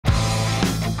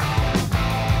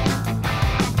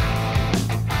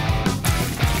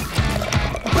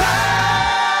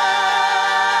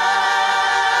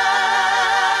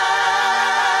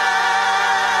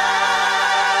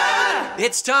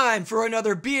It's time for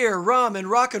another beer, rum, and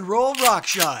rock rock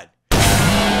shot.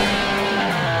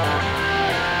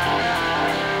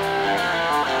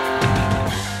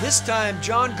 This time,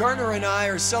 Jon Garner and I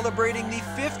are celebrating the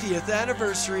 50th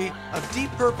anniversary of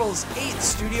Deep Purple's 8th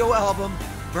studio album,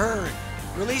 Burn.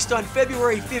 Released on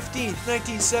February 15,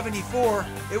 1974,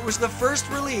 it was the first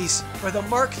release by the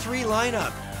Mark III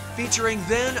lineup, featuring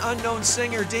then unknown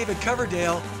singer David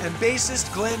Coverdale and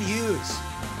bassist Glenn Hughes,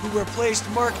 who replaced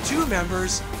Mark II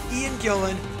members Ian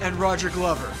Gillan and Roger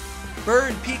Glover.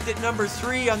 Burn peaked at number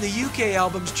 3 on the UK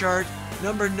albums chart,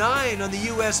 number 9 on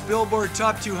the US Billboard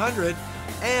Top 200,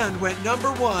 and went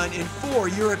number 1 in 4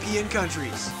 European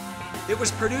countries. It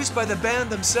was produced by the band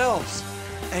themselves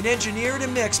and engineered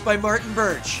and mixed by Martin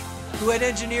Birch, who had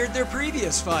engineered their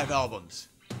previous 5 albums.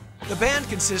 The band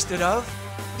consisted of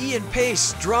Ian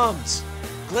Pace, drums,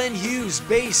 Glenn Hughes,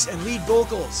 bass and lead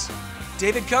vocals,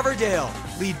 David Coverdale,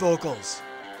 lead vocals,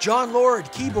 John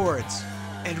Lord, keyboards,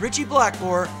 and Richie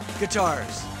Blackmore,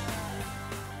 guitars.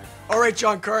 All right,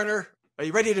 Jon Garner, are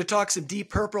you ready to talk some Deep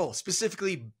Purple,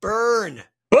 specifically Burn?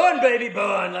 Burn, baby,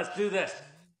 burn. Let's do this.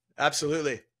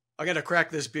 Absolutely. I'm going to crack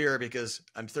this beer because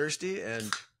I'm thirsty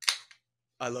and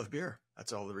I love beer.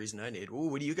 That's all the reason I need. Ooh,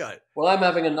 what do you got? Well, I'm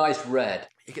having a nice red.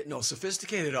 You're getting all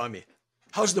sophisticated on me.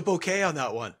 How's the bouquet on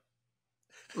that one?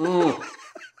 Mm.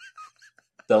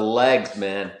 The legs,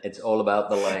 man. It's all about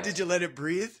the legs. Did you let it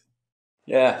breathe?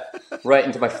 Yeah, right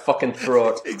into my fucking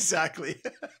throat. Exactly.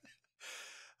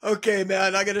 Okay,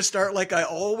 man, I'm going to start like I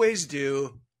always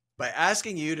do by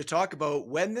asking you to talk about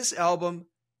when this album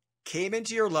came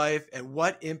into your life and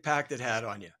what impact it had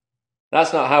on you.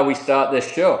 That's not how we start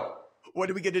this show. What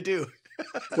are we going to do?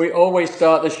 We always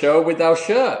start the show with our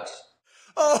shirts.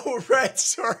 Oh, right.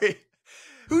 Sorry.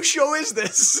 Whose show is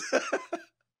this?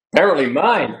 Apparently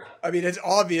mine. I mean, it's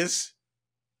obvious.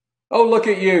 Oh, look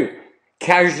at you.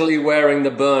 Casually wearing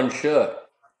the Burn shirt.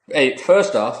 Hey,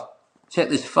 first off, check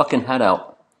this fucking hat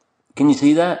out. Can you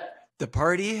see that? The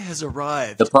party has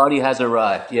arrived. The party has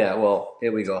arrived. Yeah, well,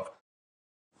 here we go.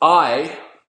 I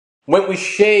went with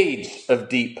shades of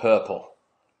Deep Purple.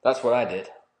 That's what I did.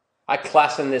 I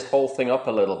classed this whole thing up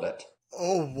a little bit.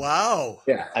 Oh, wow.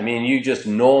 Yeah. I mean, you just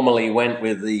normally went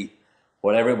with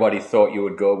what everybody thought you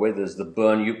would go with is the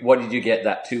Burn. What did you get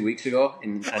that 2 weeks ago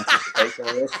in anticipation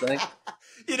of this thing?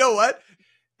 You know what?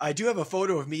 I do have a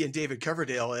photo of me and David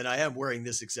Coverdale, and I am wearing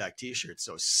this exact T-shirt,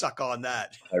 so suck on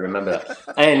that. I remember that.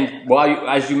 And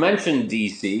as you mentioned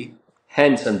DC,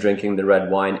 hence I'm drinking the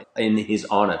red wine in his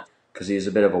honor, because he is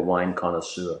a bit of a wine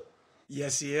connoisseur.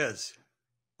 Yes, he is.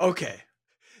 Okay.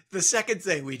 The second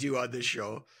thing we do on this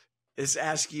show is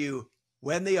ask you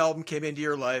when the album came into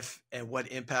your life and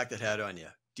what impact it had on you.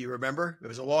 Do you remember? It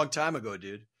was a long time ago,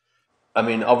 dude. I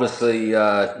mean, obviously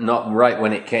not right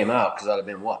when it came out, because I'd have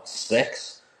been,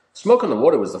 6? Smoke on the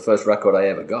Water was the first record I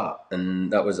ever got,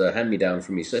 and that was a hand-me-down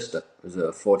from my sister. It was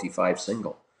a 45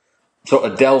 single. Sort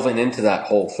of delving into that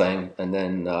whole thing, and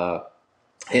then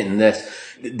hitting this.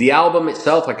 The album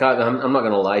itself, I'm not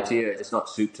going to lie to you, it's not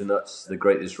soup to nuts, the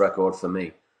greatest record for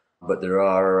me. But there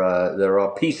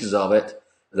are pieces of it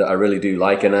that I really do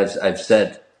like, and as I've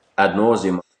said ad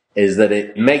nauseum, is that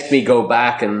it makes me go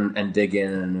back and dig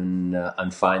in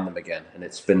and find them again, and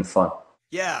it's been fun.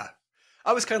 Yeah,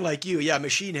 I was kind of like you. Yeah,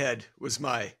 Machine Head was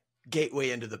my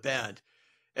gateway into the band,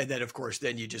 and then of course,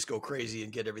 then you just go crazy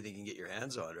and get everything you can get your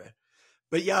hands on, right?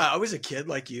 But yeah, I was a kid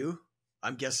like you.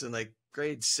 I'm guessing like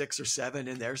grade 6 or 7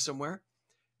 in there somewhere,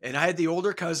 and I had the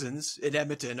older cousins in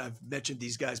Edmonton. I've mentioned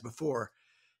these guys before.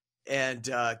 And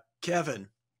Kevin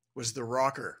was the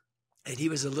rocker, and he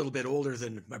was a little bit older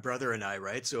than my brother and I,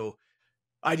 right? So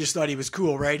I just thought he was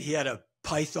cool, right? He had a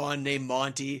python named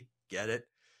Monty, get it?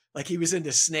 Like he was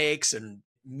into snakes and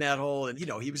metal, and,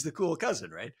 he was the cool cousin,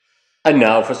 right? And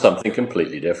now for something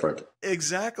completely different.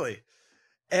 Exactly.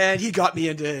 And he got me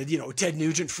into, Ted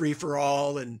Nugent Free for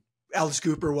All and Alice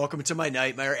Cooper, Welcome to My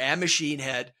Nightmare, and Machine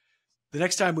Head. The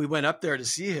next time we went up there to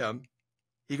see him,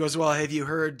 he goes, well, have you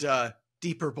heard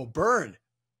Deep Purple Burn?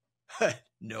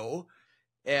 No.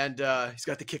 And he's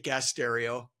got the kick-ass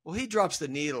stereo. Well, he drops the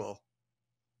needle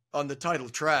on the title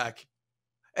track.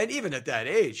 And even at that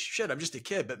age, shit, I'm just a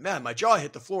kid, but man, my jaw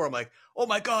hit the floor. I'm like, oh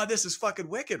my God, this is fucking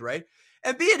wicked, right?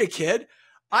 And being a kid,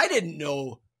 I didn't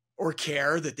know or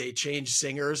care that they changed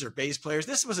singers or bass players.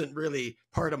 This wasn't really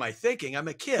part of my thinking. I'm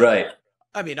a kid. Right.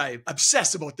 I mean, I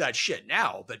obsess about that shit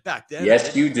now, but back then.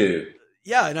 Yes, you do.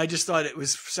 Yeah, and I just thought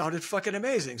sounded fucking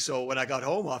amazing. So when I got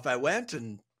home, off I went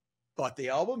and bought the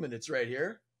album, and it's right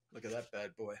here. Look at that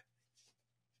bad boy.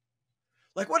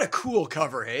 Like, what a cool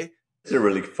cover, hey? It's a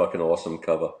really fucking awesome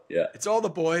cover, yeah. It's all the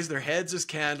boys, their heads as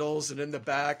candles, and in the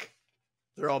back,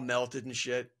 they're all melted and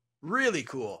shit. Really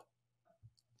cool.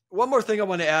 One more thing I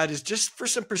want to add is just for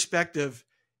some perspective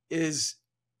is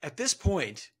at this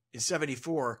point in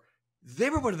 74, they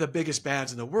were one of the biggest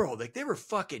bands in the world. Like they were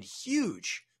fucking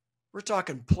huge. We're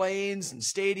talking planes and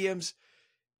stadiums.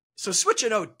 So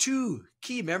switching out two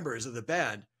key members of the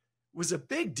band was a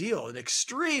big deal and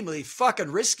extremely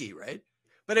fucking risky, right?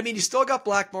 But I mean, you still got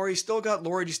Blackmore, you still got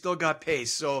Lord, you still got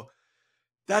Pace. So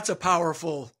that's a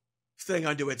powerful thing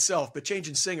unto itself. But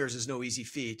changing singers is no easy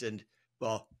feat. And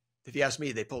well, if you ask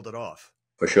me, they pulled it off.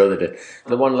 For sure they did.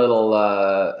 The one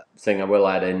little thing I will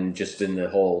add in, just in the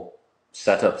whole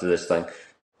setup to this thing,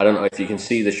 I don't know if you can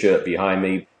see the shirt behind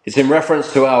me. It's in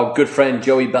reference to our good friend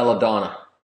Joey Belladonna.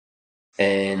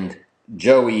 And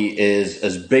Joey is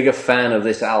as big a fan of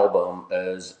this album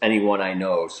as anyone I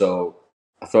know. So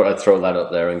I thought I'd throw that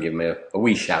up there and give him a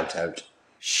wee shout out.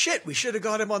 Shit, we should have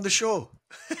got him on the show.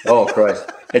 Oh, Christ.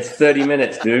 It's 30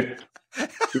 minutes, dude.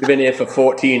 We've been here for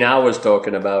 14 hours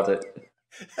talking about it.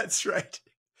 That's right.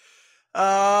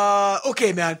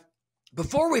 Okay, man.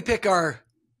 Before we pick our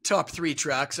top 3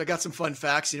 tracks, I got some fun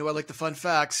facts. You know, I like the fun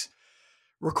facts.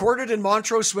 Recorded in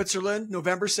Montreux, Switzerland,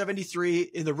 November 73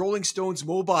 in the Rolling Stones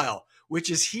Mobile, which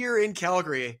is here in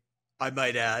Calgary, I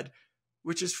might add,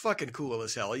 which is fucking cool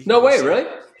as hell. No way, really?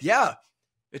 Yeah.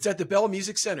 It's at the Bell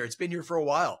Music Center. It's been here for a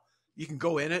while. You can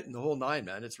go in it and the whole nine,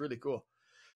 man. It's really cool.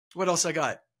 What else I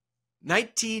got?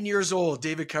 19 years old,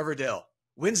 David Coverdale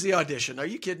wins the audition. Are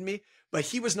you kidding me? But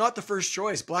he was not the first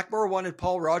choice. Blackmore wanted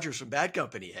Paul Rogers from Bad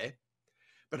Company, hey?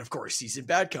 But of course, he's in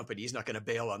Bad Company. He's not going to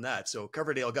bail on that. So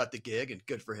Coverdale got the gig, and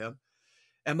good for him.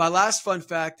 And my last fun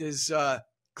fact is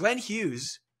Glenn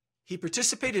Hughes. He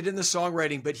participated in the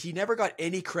songwriting, but he never got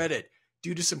any credit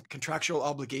due to some contractual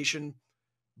obligation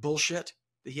bullshit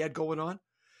that he had going on.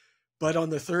 But on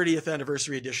the 30th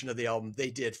anniversary edition of the album,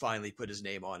 they did finally put his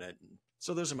name on it.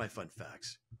 So those are my fun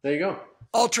facts. There you go.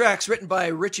 All tracks written by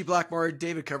Richie Blackmore,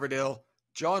 David Coverdale,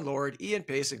 John Lord, Ian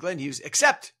Pace, and Glenn Hughes,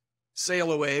 except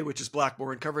Sail Away, which is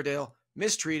Blackmore and Coverdale,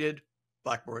 Mistreated,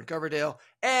 Blackmore and Coverdale,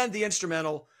 and the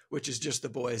instrumental, which is just the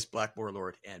boys, Blackmore,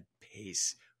 Lord, and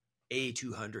Pace,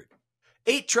 A200.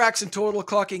 8 tracks in total,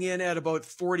 clocking in at about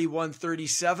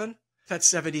 41:37.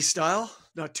 That's 70s style,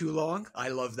 not too long. I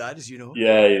love that, as you know.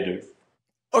 Yeah, you do.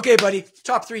 Okay, buddy,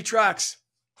 top 3 tracks.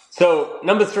 So,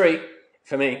 number 3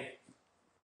 for me,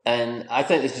 and I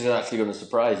think this is actually going to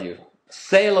surprise you.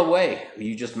 Sail Away,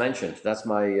 you just mentioned. That's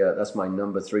my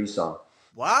number 3 song.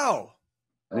 Wow.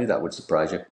 I knew that would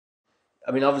surprise you.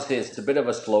 I mean, obviously, it's a bit of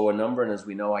a slower number, and as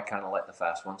we know, I kind of like the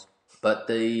fast ones. But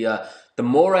the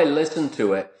more I listen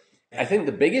to it, I think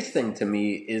the biggest thing to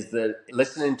me is that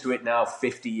listening to it now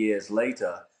 50 years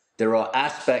later, there are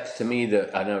aspects to me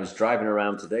that, and I was driving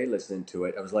around today listening to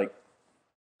it, I was like,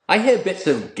 I hear bits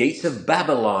of Gates of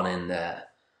Babylon in there,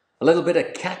 a little bit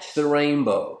of Catch the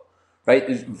Rainbow, right?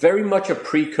 It's very much a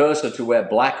precursor to where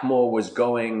Blackmore was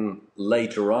going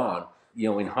later on. You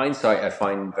know, in hindsight, I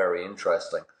find very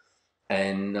interesting.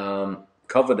 And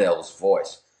Coverdale's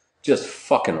voice, just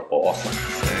fucking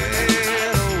awesome.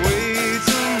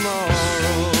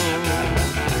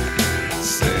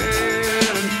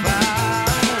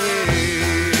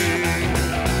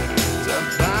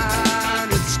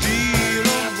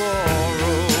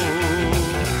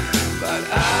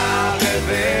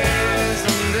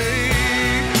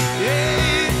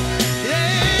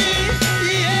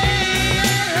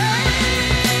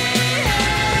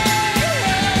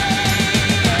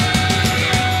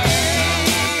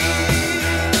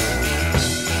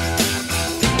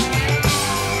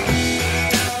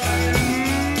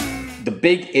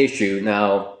 Big issue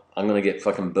now, I'm going to get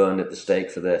fucking burned at the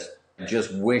stake for this. I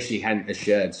just wish he hadn't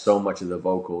shared so much of the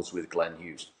vocals with Glenn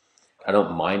Hughes. I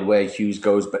don't mind where Hughes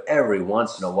goes, but every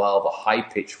once in a while, the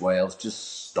high-pitched wails,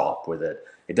 just stop with it.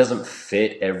 It doesn't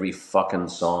fit every fucking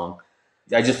song.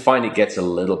 I just find it gets a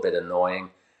little bit annoying.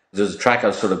 There's a track I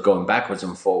was sort of going backwards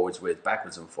and forwards with.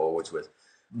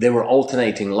 They were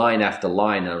alternating line after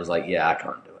line, and I was like, yeah, I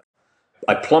can't do it.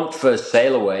 I plumped for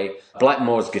Sail Away.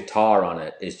 Blackmore's guitar on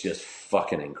it is just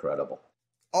fucking incredible.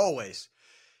 Always.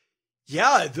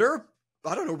 Yeah, they're,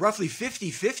 I don't know, roughly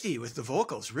 50-50 with the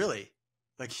vocals, really.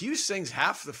 Like Hughes sings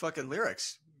half the fucking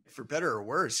lyrics, for better or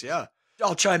worse, yeah.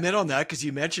 I'll chime in on that because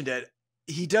you mentioned it.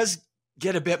 He does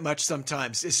get a bit much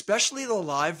sometimes, especially the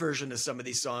live version of some of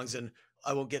these songs, and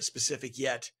I won't get specific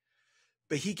yet,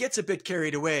 but he gets a bit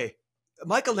carried away.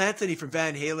 Michael Anthony from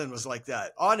Van Halen was like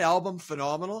that. On album,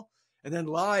 phenomenal. And then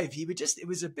live, it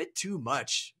was a bit too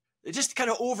much. It just kind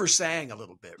of oversang a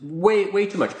little bit. Way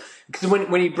too much. Because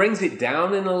when he brings it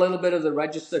down in a little bit of the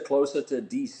register closer to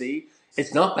DC,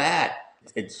 it's not bad.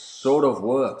 It sort of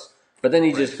works. But then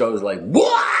he just goes like,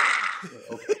 "Wah!"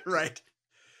 Right.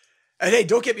 And hey,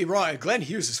 don't get me wrong. Glenn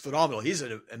Hughes is phenomenal. He's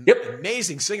an Yep.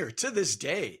 amazing singer to this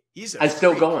day. He's And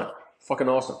still going. Fucking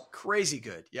awesome. Crazy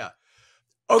good. Yeah.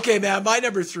 Okay, man. My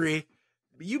number 3.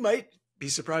 You might be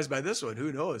surprised by this one.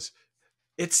 Who knows?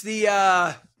 It's the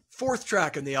 4th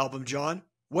track on the album, John.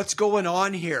 What's Going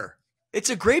On Here?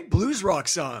 It's a great blues rock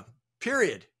song,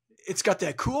 period. It's got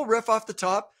that cool riff off the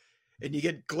top, and you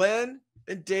get Glenn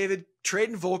and David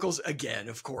trading vocals again,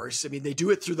 of course. I mean, they do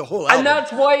it through the whole album. And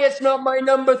that's why it's not my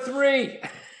number 3.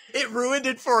 It ruined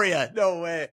it for you. No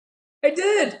way. I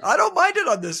did. I don't mind it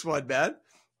on this one, man.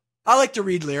 I like to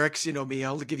read lyrics. You know me.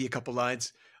 I'll give you a couple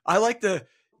lines. I like the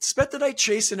spent the night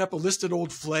chasing up a listed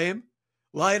old flame,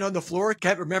 lying on the floor.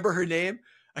 Can't remember her name.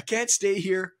 I can't stay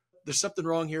here. There's something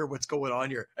wrong here. What's going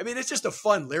on here? I mean, it's just a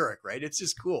fun lyric, right? It's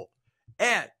just cool.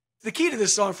 And the key to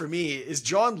this song for me is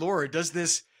Jon Lord does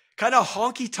this kind of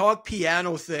honky-tonk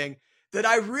piano thing that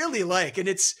I really like. And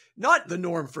it's not the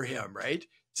norm for him, right?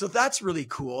 So that's really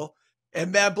cool.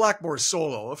 And man, Blackmore's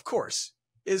solo, of course,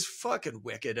 is fucking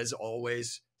wicked as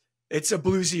always. It's a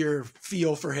bluesier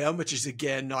feel for him, which is,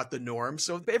 again, not the norm.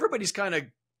 So everybody's kind of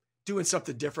doing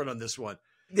something different on this one.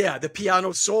 Yeah, the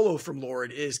piano solo from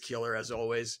Lord is killer as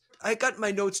always. I got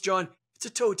my notes, John. It's a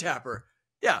toe tapper.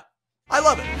 Yeah, I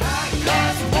love it.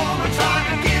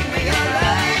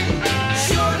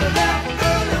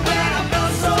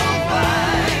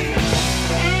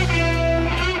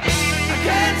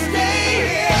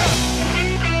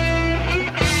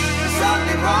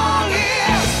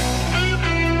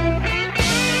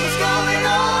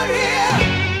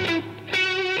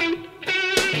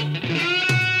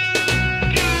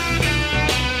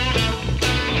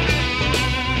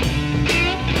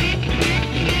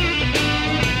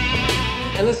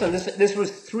 And listen, this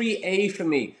was 3A for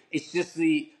me. It's just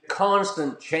the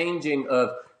constant changing of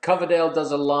Coverdale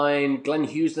does a line, Glenn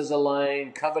Hughes does a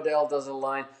line, Coverdale does a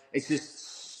line. It's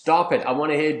just, stop it. I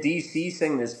want to hear DC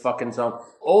sing this fucking song.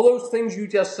 All those things you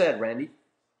just said, Randy.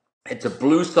 It's a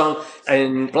blues song,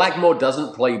 and Blackmore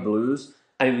doesn't play blues,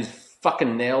 and he was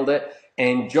fucking nailed it.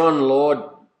 And Jon Lord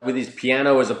with his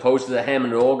piano as opposed to the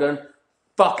Hammond organ,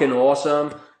 fucking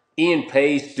awesome. Ian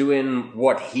Pace doing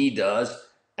what he does.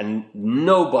 And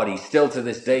nobody still to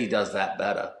this day does that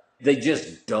better. They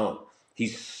just don't.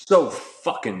 He's so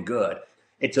fucking good.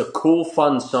 It's a cool,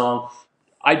 fun song.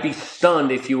 I'd be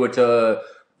stunned if you were to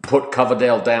put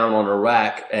Coverdale down on a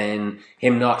rack and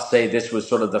him not say this was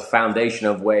sort of the foundation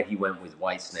of where he went with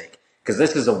Whitesnake. Because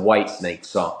this is a Whitesnake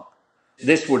song.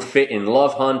 This would fit in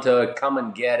Love Hunter, Come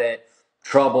and Get It,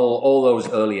 Trouble, all those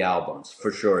early albums.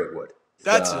 For sure it would.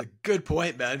 That's a good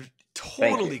point, man.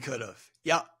 Totally could have.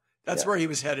 Yeah. That's where he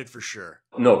was headed for sure.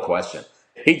 No question.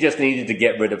 He just needed to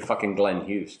get rid of fucking Glenn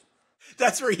Hughes.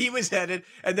 That's where he was headed,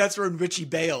 and that's where Richie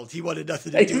bailed. He wanted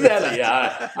nothing to do with that.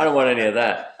 Yeah, I don't want any of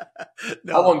that.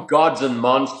 No. I want gods and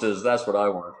monsters. That's what I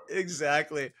want.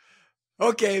 Exactly.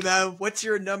 Okay, man. What's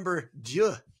your number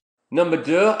 2? Number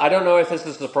 2, I don't know if this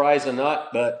is a surprise or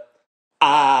not, but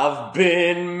I've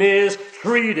been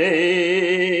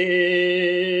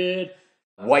mistreated.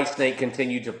 Whitesnake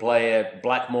continued to play it.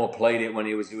 Blackmore played it when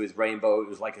he was with Rainbow. It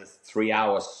was like a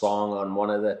 3-hour song on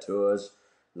one of their tours.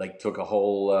 Like took a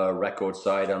whole record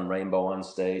side on Rainbow on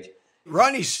stage.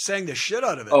 Ronnie sang the shit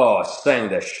out of it. Oh, sang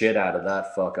the shit out of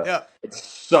that fucker. Yeah. It's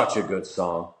such a good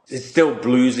song. It's still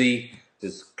bluesy.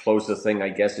 It's closer thing, I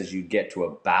guess, as you get to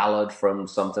a ballad from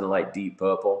something like Deep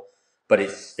Purple. But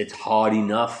it's hard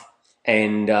enough.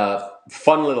 And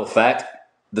fun little fact,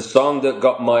 the song that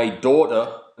got my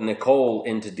daughter Nicole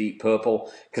into Deep Purple,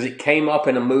 because it came up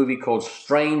in a movie called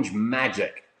Strange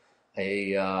Magic,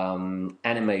 a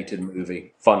animated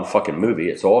movie. Fun fucking movie.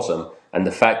 It's awesome. And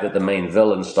the fact that the main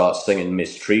villain starts singing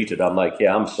Mistreated, I'm like,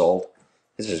 yeah, I'm sold.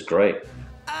 This is great.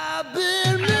 I've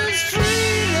been mistreated.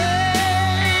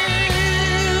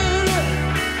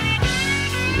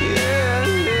 Yeah,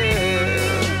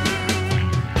 yeah.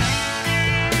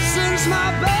 Since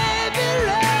my baby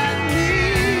left me,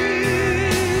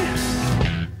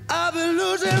 I've been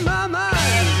losing my mind.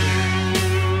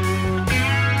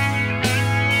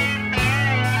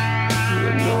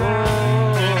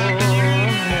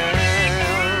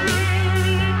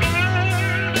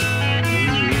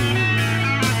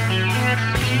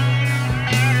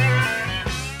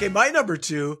 Okay, my number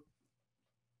 2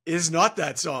 is not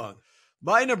that song.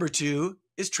 My number 2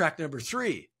 is track number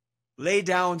 3, Lay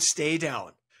Down, Stay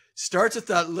Down. Starts with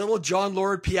that little Jon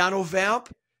Lord piano vamp.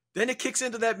 Then it kicks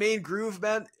into that main groove,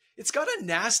 man. It's got a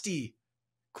nasty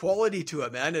quality to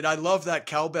it, man. And I love that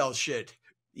cowbell shit.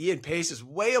 Ian Pace is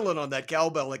wailing on that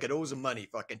cowbell like it owes him money.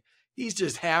 Fucking, he's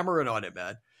just hammering on it,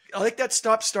 man. I like that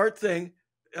stop-start thing.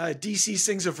 DC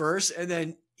sings a verse, and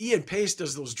then Ian Pace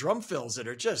does those drum fills that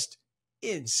are just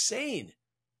insane.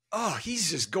 Oh,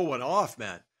 he's just going off,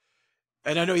 man.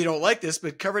 And I know you don't like this,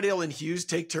 but Coverdale and Hughes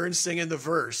take turns singing the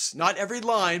verse. Not every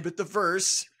line, but the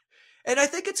verse. And I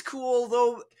think it's cool,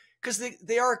 though, because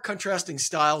they are contrasting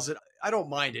styles. And I don't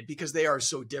mind it because they are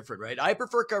so different, right? I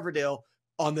prefer Coverdale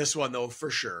on this one, though, for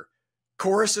sure.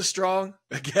 Chorus is strong.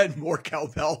 Again, more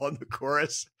cowbell on the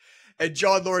chorus. And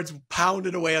Jon Lord's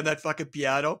pounding away on that fucking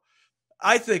piano.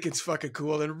 I think it's fucking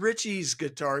cool. And Richie's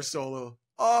guitar solo,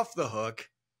 off the hook.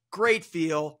 Great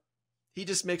feel. He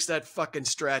just makes that fucking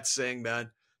Strat sing,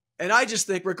 man. And I just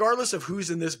think, regardless of who's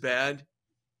in this band,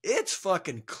 it's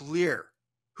fucking clear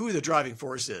who the driving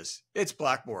force is. It's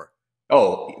Blackmore.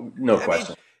 Oh, no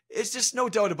question. It's just no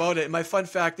doubt about it. And my fun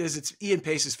fact is it's Ian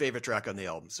Pace's favorite track on the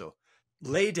album. So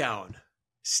Lay Down,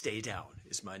 Stay Down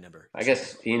is my number. I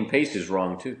guess Ian Pace is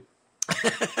wrong, too.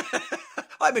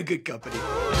 I'm in good company.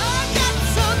 I got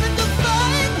something to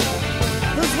find.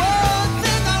 There's one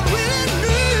thing I really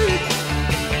need.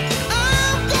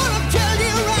 I'm gonna tell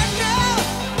you right now.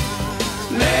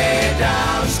 Lay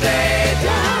down, stay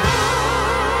down.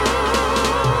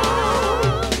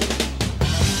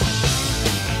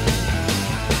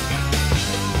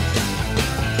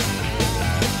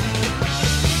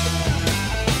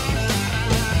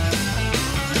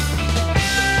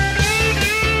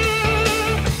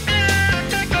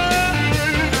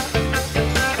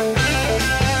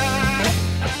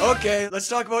 Okay, let's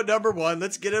talk about number one.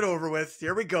 Let's get it over with.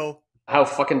 Here we go. How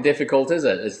fucking difficult is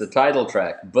it? It's the title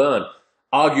track, Burn.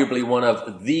 Arguably one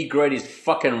of the greatest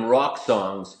fucking rock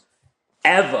songs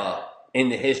ever in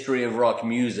the history of rock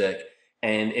music.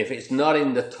 And if it's not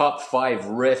in the top 5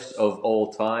 riffs of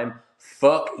all time,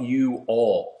 fuck you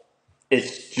all.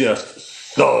 It's just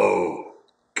so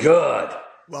good.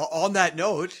 Well, on that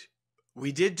note,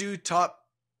 we did do top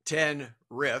 10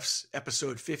 riffs,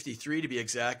 episode 53 to be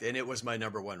exact, and it was my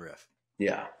number one riff.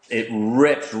 Yeah, it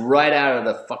rips right out of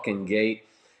the fucking gate.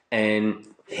 And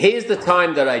here's the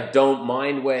time that I don't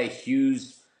mind where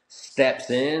Hughes steps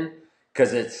in,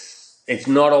 because it's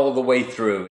not all the way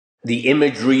through. The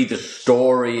imagery, the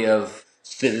story of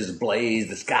City's blaze,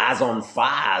 the sky's on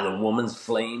fire, the woman's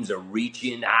flames are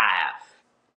reaching higher.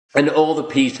 And all the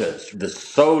pieces, the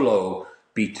solo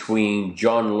between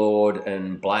Jon Lord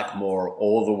and Blackmore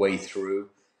all the way through,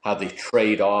 how they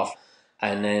trade off.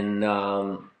 And then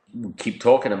keep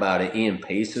talking about it, Ian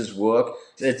Pace's work.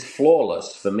 It's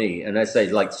flawless for me. And I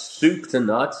say, like, soup to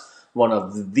nuts, one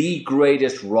of the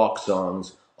greatest rock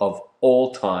songs of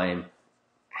all time,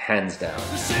 hands down.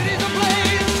 The city's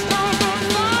ablaze, stars on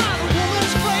fire. The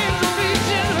woman's flames are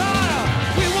reaching higher.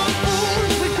 We want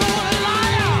fools, we call it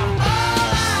liar. All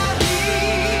I need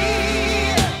is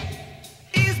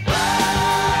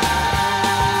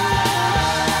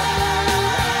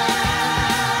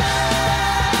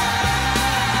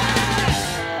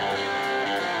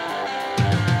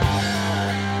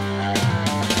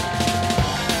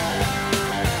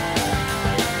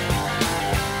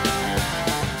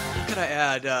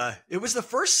It was the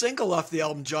first single off the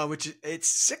album, John, which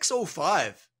it's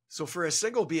 6:05. So for a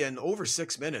single being over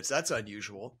 6 minutes, that's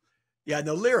unusual. Yeah, and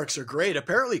the lyrics are great.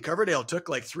 Apparently Coverdale took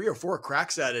like 3 or 4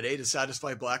 cracks at it, to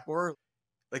satisfy Blackmore.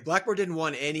 Like Blackmore didn't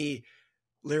want any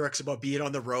lyrics about being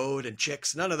on the road and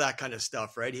chicks, none of that kind of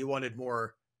stuff, right? He wanted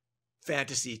more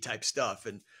fantasy type stuff.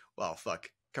 And well, fuck,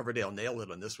 Coverdale nailed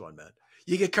it on this one, man.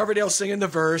 You get Coverdale singing the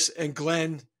verse and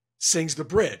Glenn sings the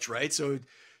bridge, right? So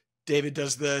David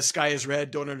does the sky is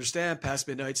red, don't understand, past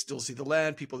midnight, still see the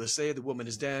land, people that say the woman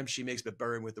is damned, she makes me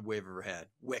burn with the wave of her hand.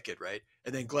 Wicked, right?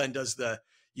 And then Glenn does the,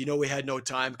 you know we had no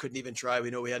time, couldn't even try, we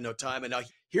know we had no time. And now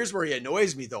here's where he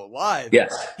annoys me though, live.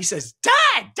 Yes. He says,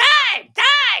 time, time,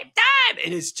 time, time.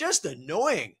 And it's just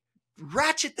annoying.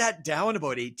 Ratchet that down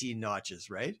about 18 notches,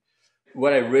 right?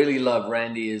 What I really love,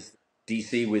 Randy, is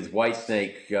DC with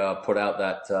Whitesnake put out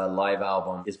that live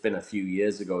album. It's been a few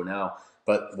years ago now.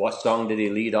 But what song did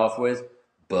he lead off with?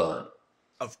 Burn.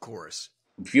 Of course.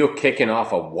 If you're kicking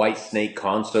off a Whitesnake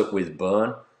concert with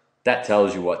Burn, that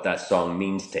tells you what that song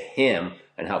means to him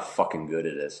and how fucking good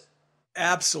it is.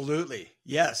 Absolutely.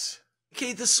 Yes.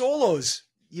 Okay, the solos,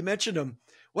 you mentioned them.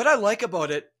 What I like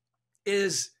about it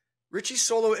is Richie's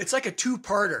solo, it's like a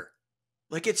 2-parter.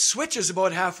 Like it switches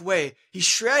about halfway. He's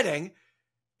shredding,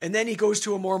 and then he goes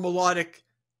to a more melodic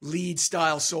lead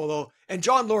style solo. And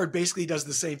Jon Lord basically does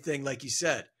the same thing, like you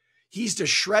said. He's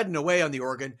just shredding away on the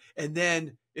organ, and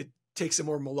then it takes a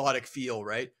more melodic feel,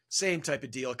 right? Same type of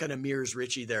deal. Kind of mirrors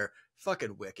Richie there.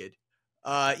 Fucking wicked.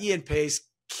 Ian Pace,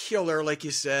 killer, like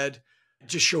you said.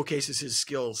 Just showcases his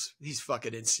skills. He's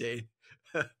fucking insane.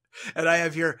 And I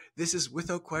have here, this is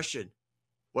without question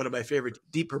one of my favorite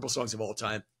Deep Purple songs of all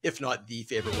time, if not the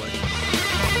favorite one.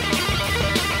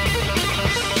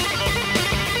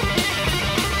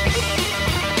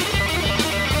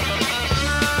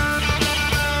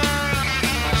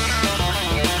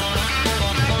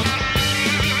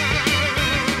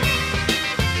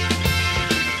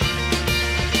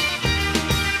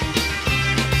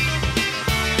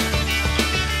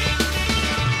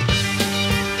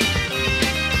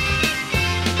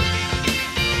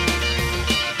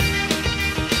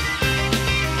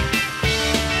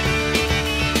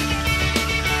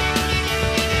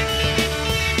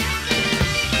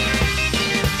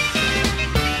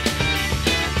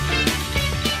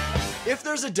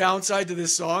 there's a downside to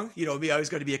this song, you know me, I always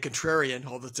got to be a contrarian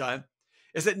all the time,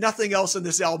 is that nothing else on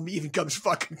this album even comes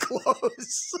fucking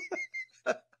close.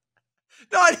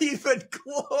 Not even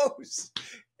close.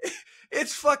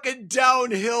 It's fucking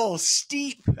downhill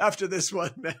steep after this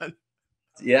one, man.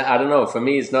 Yeah, I don't know. For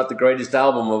me, it's not the greatest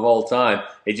album of all time.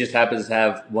 It just happens to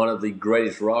have one of the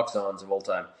greatest rock songs of all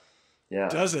time. Yeah.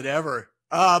 Does it ever?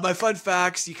 My fun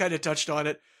facts, you kind of touched on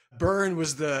it. Burn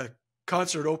was the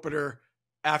concert opener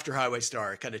after Highway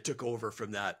Star. It kind of took over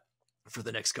from that for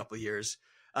the next couple of years.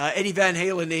 Eddie Van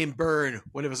Halen named Burn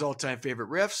one of his all-time favorite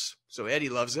riffs, so Eddie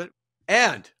loves it.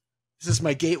 And this is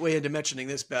my gateway into mentioning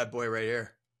this bad boy right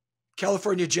here.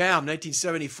 California Jam,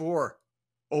 1974,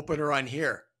 opener on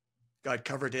here. God,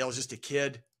 Coverdale's just a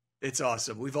kid. It's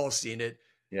awesome. We've all seen it.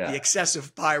 Yeah. The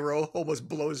excessive pyro almost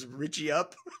blows Richie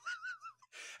up.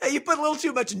 Hey, you put a little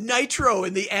too much nitro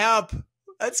in the amp.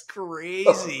 That's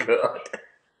crazy. Oh, God.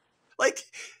 Like,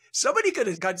 somebody could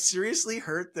have got seriously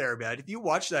hurt there, man. If you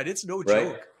watch that, it's no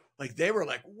joke. Right. Like, they were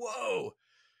like, whoa.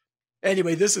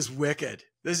 Anyway, this is wicked.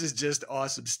 This is just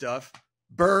awesome stuff.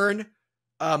 Burn,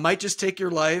 Might Just Take Your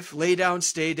Life, Lay Down,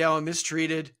 Stay Down,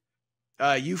 Mistreated,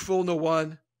 You Fool No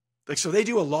One. Like, so they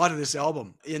do a lot of this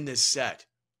album in this set,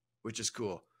 which is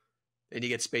cool. And you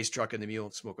get Space Truck and the Mule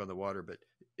and Smoke on the Water. But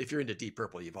if you're into Deep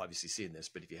Purple, you've obviously seen this.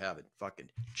 But if you haven't, fucking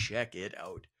check it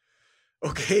out.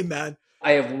 Okay, man.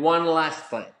 I have one last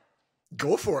thing.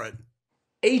 Go for it.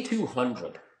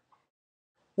 A200.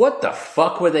 What the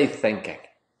fuck were they thinking?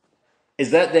 Is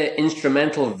that their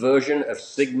instrumental version of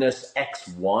Cygnus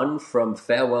X1 from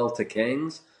Farewell to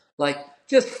Kings? Like,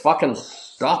 just fucking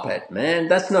stop it, man.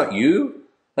 That's not you.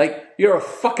 Like, you're a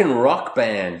fucking rock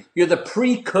band. You're the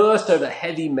precursor to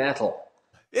heavy metal.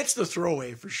 It's the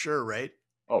throwaway for sure, right?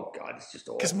 Oh, God, it's just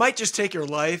awful. Because Might Just Take Your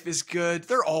Life is good.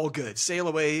 They're all good. Sail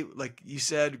Away, like you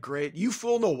said, great. You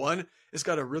Fool No One, it's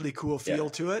got a really cool feel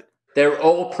to it. They're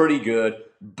all pretty good.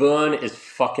 Burn is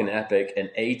fucking epic, and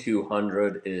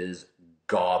A200 is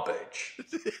garbage.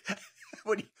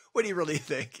 What do you really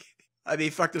think? I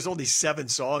mean, fuck, there's only 7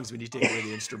 songs when you take away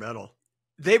the instrumental.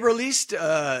 They released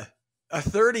a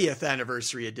 30th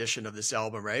anniversary edition of this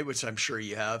album, right? Which I'm sure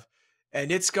you have. And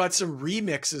it's got some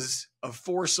remixes of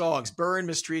 4 songs. Burn,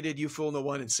 Mistreated, You Fool No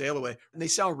One, and Sail Away. And they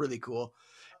sound really cool.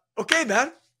 Okay,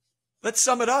 man. Let's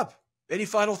sum it up. Any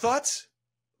final thoughts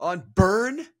on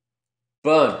Burn?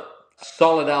 Burn.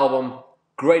 Solid album.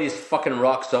 Greatest fucking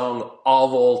rock song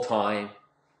of all time.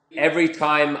 Every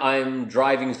time I'm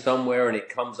driving somewhere and it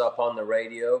comes up on the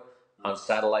radio, on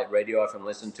satellite radio, if I'm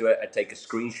listening to it, I take a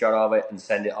screenshot of it and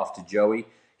send it off to Joey.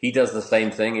 He does the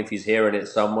same thing if he's hearing it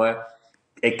somewhere.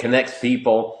 It connects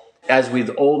people. As with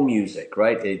all music,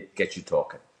 right? It gets you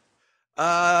talking.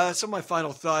 Some of my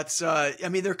final thoughts. I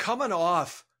mean, they're coming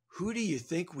off Who Do You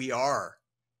Think We Are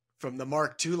from the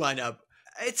Mark II lineup.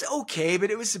 It's okay, but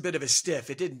it was a bit of a stiff.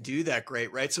 It didn't do that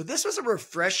great, right? So this was a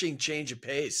refreshing change of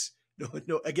pace.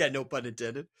 Again, no pun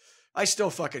intended. I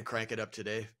still fucking crank it up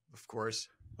today, of course.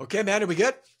 Okay, man, are we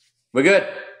good? We're good.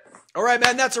 All right,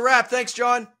 man, that's a wrap. Thanks,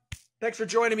 John. Thanks for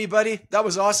joining me, buddy. That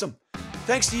was awesome.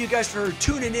 Thanks to you guys for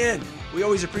tuning in. We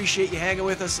always appreciate you hanging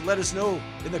with us. Let us know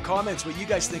in the comments what you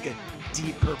guys think of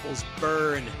Deep Purple's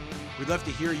Burn. We'd love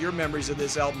to hear your memories of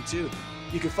this album, too.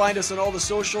 You can find us on all the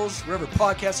socials, wherever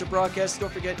podcasts are broadcast.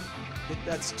 Don't forget, hit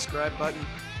that subscribe button.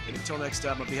 And until next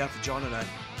time, on behalf of John and I,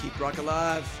 keep rock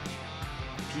alive.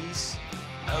 Peace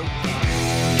out.